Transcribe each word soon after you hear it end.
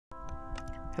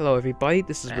Hello everybody,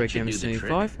 this is That Red should Gamer do the trick.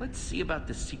 75. Let's see about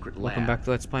this secret lab. Welcome back to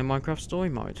Let's Play Minecraft Story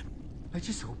Mode. I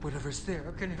just hope whatever's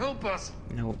there can help us.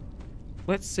 Now,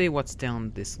 let's see what's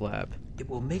down this lab. It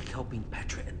will make helping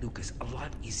Petra and Lucas a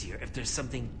lot easier if there's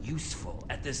something useful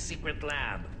at this secret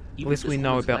lab. At least we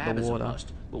know about the water.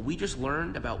 What we just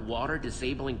learned about water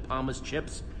disabling Palma's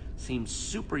chips seems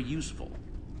super useful.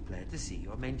 Glad to see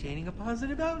you're maintaining a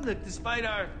positive outlook despite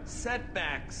our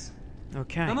setbacks.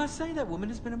 Okay. I must say that woman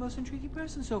has been a most intriguing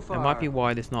person so far. That might be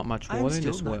why there's not much I'm water in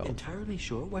still this not world. entirely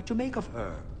sure what to make of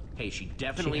her. Hey, she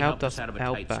definitely helped helped us us out of a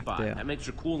out tight back spot. there. That makes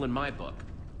her cool in my book.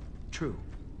 True.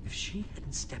 If she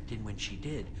hadn't stepped in when she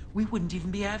did, we wouldn't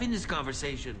even be having this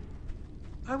conversation.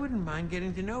 I wouldn't mind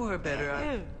getting to know her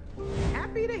better.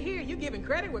 Happy to hear you giving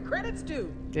credit where credit's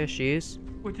due. There she is.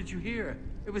 What did you hear?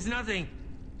 It was nothing.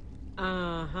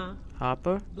 Uh-huh.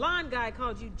 Harper. Blonde guy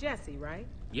called you Jesse, right?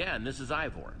 Yeah, and this is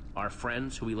Ivor. Our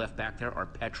friends who we left back there are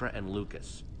Petra and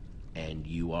Lucas. And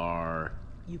you are...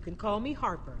 You can call me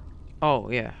Harper. Oh,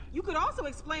 yeah. You could also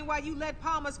explain why you led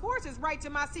Palmer's forces right to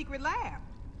my secret lab.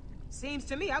 Seems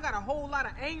to me I got a whole lot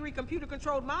of angry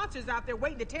computer-controlled monsters out there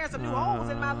waiting to tear some new holes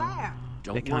in my lab.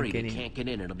 Don't can't worry, get they in. can't get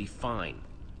in. It'll be fine.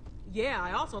 Yeah,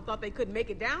 I also thought they couldn't make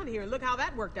it down here, and look how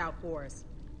that worked out for us.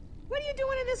 What are you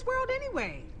doing in this world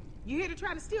anyway? You here to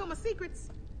try to steal my secrets?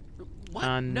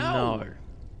 What? No.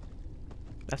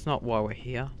 That's not why we're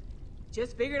here.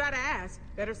 Just figured I'd ask.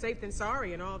 Better safe than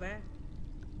sorry and all that.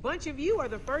 Bunch of you are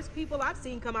the first people I've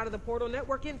seen come out of the portal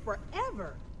network in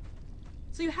forever.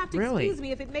 So you have to Really? excuse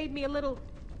me if it made me a little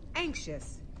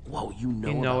anxious. Whoa, you know,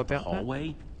 You know about the about that?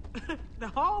 hallway? The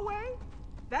hallway?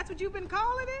 That's what you've been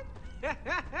calling it?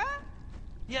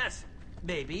 Yes,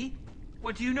 maybe.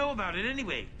 What do you know about it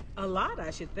anyway? A lot,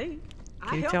 I should think.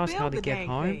 Can you helped tell us build how to the get dang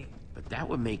home? thing. But that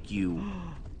would make you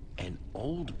an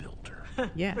old builder.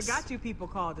 Yes. Forgot you people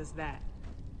called us that.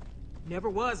 Never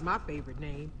was my favorite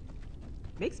name.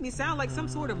 Makes me sound like some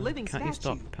sort of living Can't statue.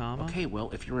 you stop Palmer? Okay, well,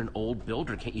 if you're an old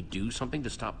builder, can't you do something to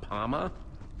stop Palma?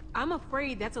 I'm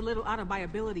afraid that's a little out of my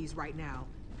abilities right now.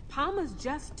 Palma's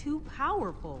just too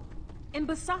powerful. And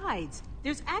besides,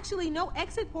 there's actually no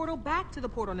exit portal back to the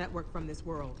portal network from this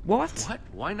world. What? What?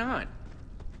 Why not?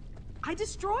 I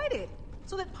destroyed it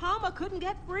so that Palma couldn't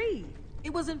get free.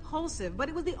 It was impulsive, but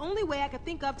it was the only way I could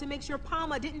think of to make sure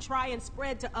Palma didn't try and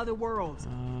spread to other worlds.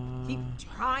 Keep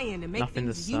trying to make nothing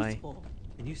to things say. useful.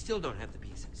 And you still don't have the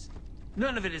pieces.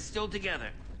 None of it is still together.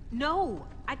 No,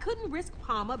 I couldn't risk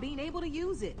Palma being able to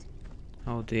use it.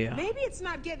 Oh dear. Maybe it's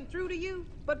not getting through to you,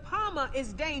 but Palma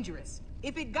is dangerous.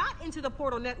 If it got into the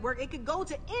portal network, it could go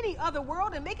to any other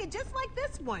world and make it just like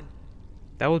this one.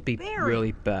 That would be Buried.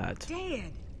 really bad.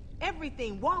 Dead.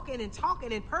 Everything walking and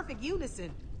talking in perfect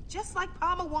unison, just like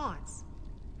Palma wants.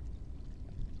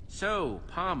 So,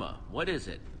 Palma, what is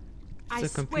it? I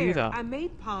It's a computer. swear, I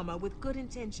made Palma with good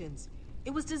intentions.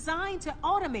 It was designed to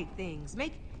automate things,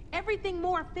 make everything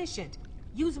more efficient,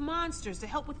 use monsters to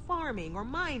help with farming or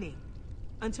mining.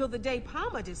 Until the day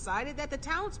Palma decided that the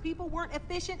townspeople weren't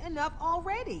efficient enough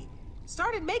already.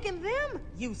 Started making them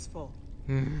useful.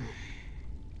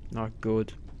 Not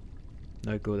good.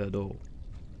 No good at all.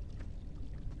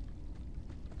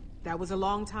 That was a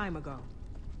long time ago.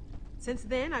 Since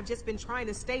then, I've just been trying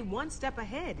to stay one step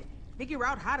ahead, figure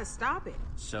out how to stop it.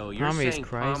 So you're Palma is saying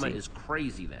Palma crazy. is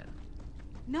crazy then?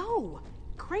 No,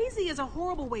 crazy is a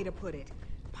horrible way to put it.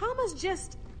 Palma's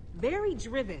just very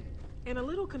driven and a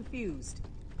little confused.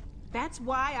 That's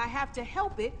why I have to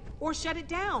help it or shut it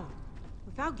down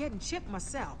without getting chipped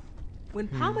myself. When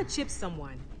Palma chips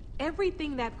someone,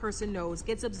 everything that person knows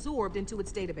gets absorbed into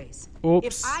its database. Oops.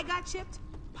 If I got chipped,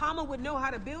 Palma would know how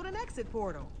to build an exit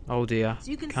portal. Oh dear.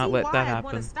 So you can Can't see let why that I want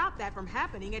happen. to stop that from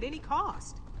happening at any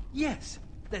cost. Yes,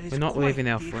 that is We're not quite leaving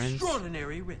our the friends.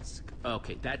 extraordinary risk.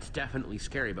 Okay, that's definitely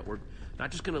scary, but we're not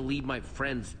just gonna leave my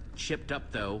friends chipped up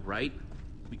though, right?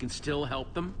 We can still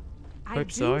help them? I Hope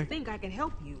do so. think I can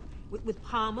help you with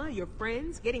Palma, your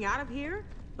friends, getting out of here.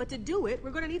 But to do it, we're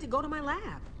going to need to go to my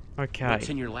lab. Okay. What's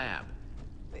in your lab?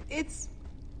 It's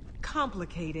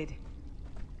complicated.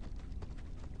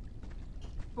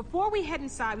 Before we head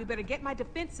inside, we better get my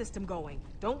defense system going.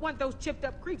 Don't want those chipped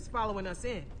up creeps following us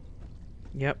in.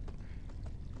 Yep.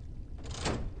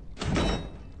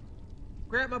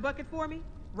 Grab my bucket for me.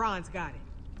 Ron's got it.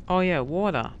 Oh yeah,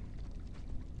 water.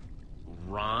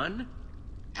 Ron?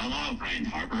 Hello, friend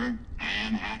Harper. I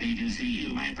am happy to see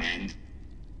you, my friend.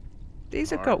 These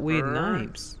have got weird Harper.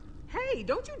 names. Hey,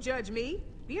 don't you judge me.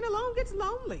 Being alone gets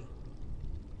lonely.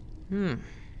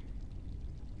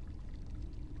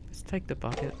 Let's take the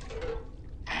bucket.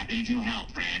 Happy to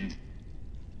help, friend.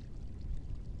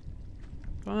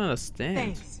 I don't understand.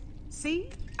 Thanks. See?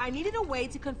 I needed a way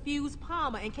to confuse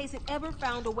Palma in case it ever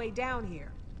found a way down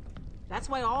here. That's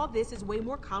why all this is way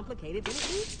more complicated than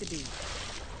it needs to be.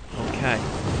 Okay.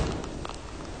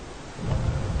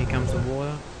 Here comes the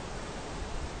water.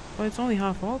 But it's only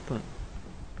half open.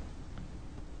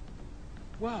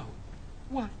 Wow.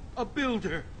 What a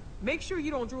builder. Make sure you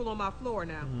don't drool on my floor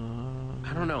now.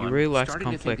 I don't know. You I'm really like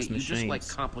starting to think complex that you just like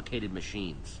machines. complicated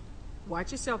machines.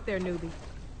 Watch yourself there, newbie.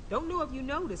 Don't know if you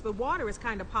noticed, but water is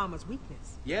kind of Palma's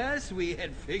weakness. Yes, we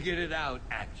had figured it out,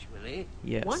 actually.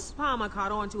 Yes. Once Palma caught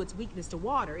on to its weakness to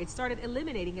water, it started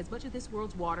eliminating as much of this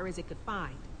world's water as it could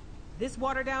find. This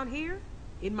water down here,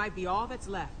 it might be all that's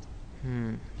left.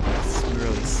 It's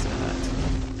really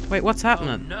sad. Wait, what's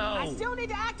happening? No. I still need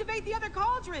to activate the other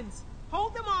cauldrons.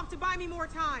 Hold them off to buy me more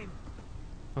time.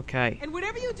 Okay. And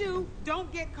whatever you do, don't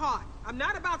get caught. I'm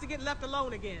not about to get left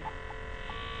alone again.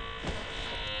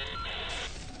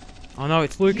 Oh no,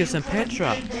 it's Lucas and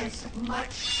Petra. You could have made this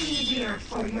much easier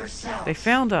for yourself. They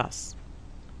found us.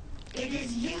 It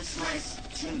is useless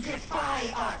to defy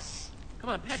us.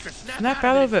 Come on, Petra, snap, Snap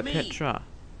out of it, it's me. Petra.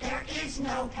 There is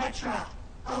no Petra,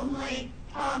 only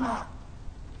Palma.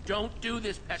 Don't do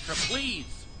this, Petra,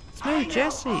 please. It's I me, know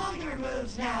Jesse. all your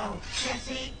moves now,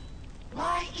 Jesse.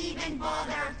 Why even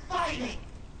bother fighting?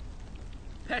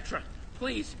 Petra,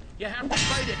 please, you have to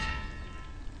fight it.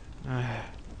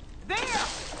 There!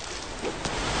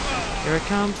 Here it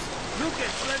comes.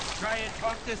 Lucas, let's try and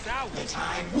talk this out. The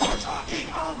time for talking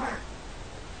over.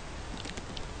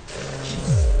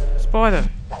 Spider.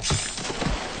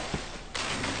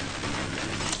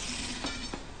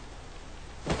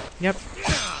 Yep.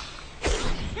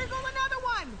 Here goes another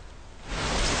one!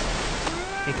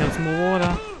 Here comes more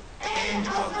water. End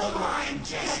of the line,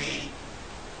 Jesse.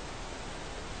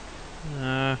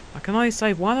 I can only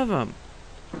save one of them.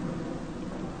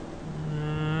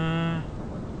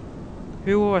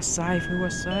 Who will I save? Who will I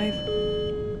save?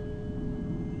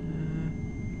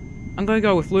 I'm gonna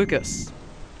go with Lucas.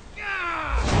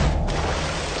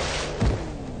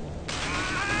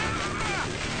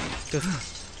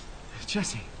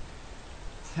 Jesse,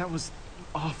 that was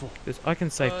awful. Because I can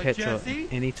save Petra Jesse?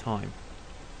 anytime.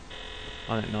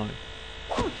 I don't know.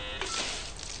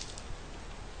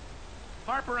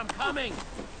 Harper, I'm coming.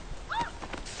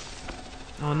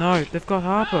 Oh no, they've got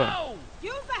Harper. No!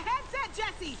 Use the headset,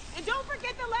 Jesse! And don't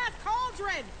forget the last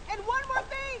cauldron! And one more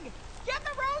thing! Get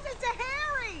the roses to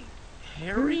Harry!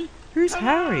 Harry? Who's Come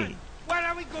Harry? on. What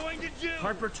are we going to do?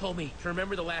 Harper told me to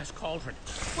remember the last cauldron.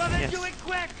 Well, then Yes. do it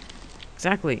quick.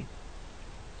 Exactly.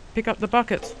 Pick up the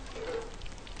bucket.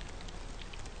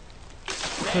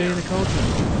 Clear the cauldron.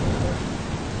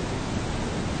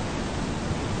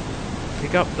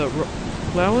 Pick up the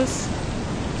flowers.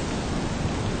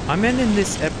 I'm ending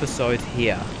this episode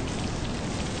here.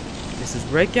 This is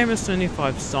Red Gamer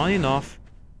 75 signing off.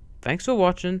 Thanks for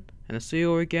watching, and I'll see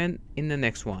you all again in the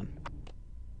next one.